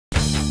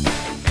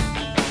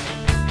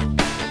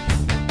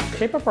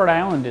Shape Up Rhode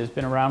Island has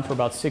been around for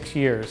about 6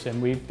 years,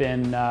 and we've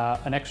been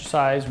an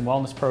exercise and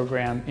wellness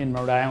program in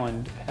Rhode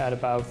Island. Had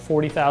about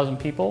 40,000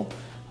 people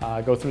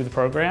go through the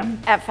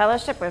program. At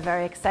Fellowship, we're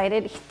very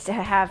excited to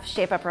have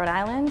Shape Up Rhode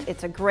Island.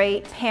 It's a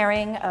great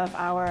pairing of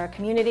our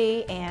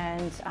community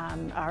and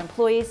our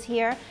employees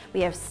here.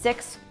 We have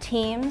 6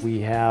 teams.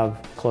 We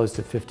have close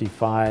to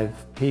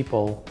 55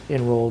 people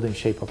enrolled in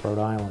Shape Up Rhode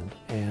Island,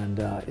 and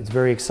it's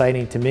very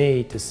exciting to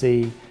me to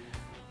see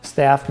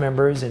staff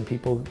members and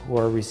people who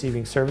are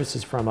receiving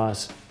services from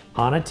us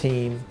on a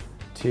team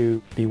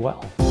to be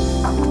well.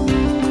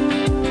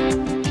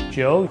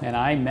 Joe and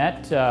I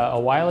met a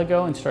while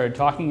ago and started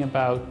talking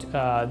about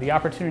the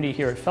opportunity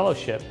here at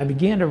Fellowship. I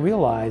began to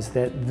realize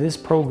that this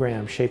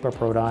program, Shape Up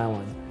Rhode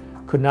Island,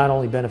 could not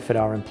only benefit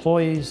our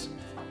employees,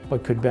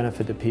 but could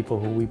benefit the people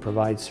who we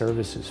provide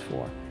services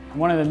for.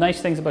 One of the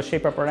nice things about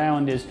Shape Up Rhode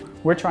Island is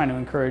we're trying to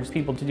encourage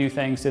people to do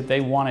things that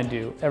they want to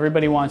do.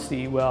 Everybody wants to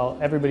eat well,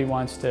 everybody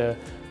wants to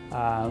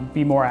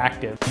be more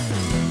active.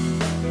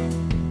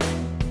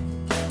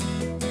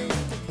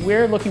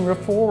 We're looking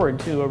forward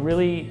to a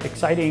really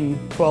exciting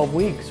 12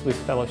 weeks with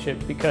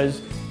Fellowship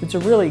because it's a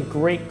really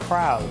great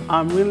crowd.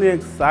 I'm really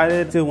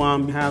excited to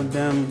have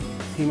them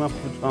team up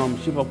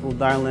with Shape Up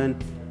Rhode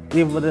Island,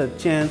 give it a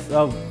chance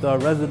of the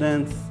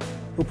residents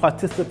who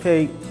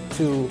participate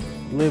to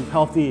live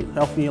healthy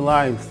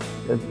lives.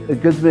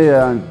 It gives me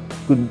a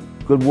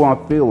good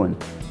warm feeling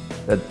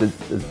that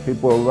there's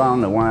people around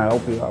that want to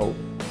help you out.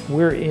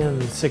 We're in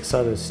 6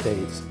 other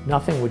states.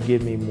 Nothing would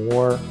give me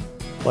more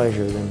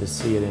pleasure than to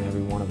see it in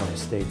every one of our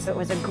states. It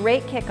was a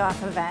great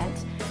kickoff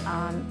event,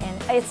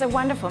 and it's a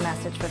wonderful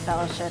message for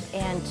Fellowship,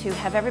 and to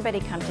have everybody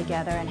come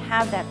together and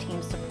have that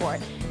team support,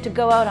 to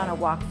go out on a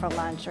walk for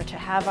lunch, or to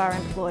have our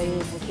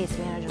employees and case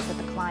managers with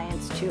the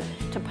clients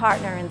to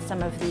partner in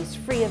some of these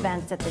free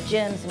events at the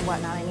gyms and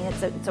whatnot. I mean,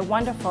 it's a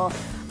wonderful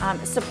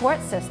support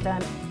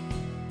system.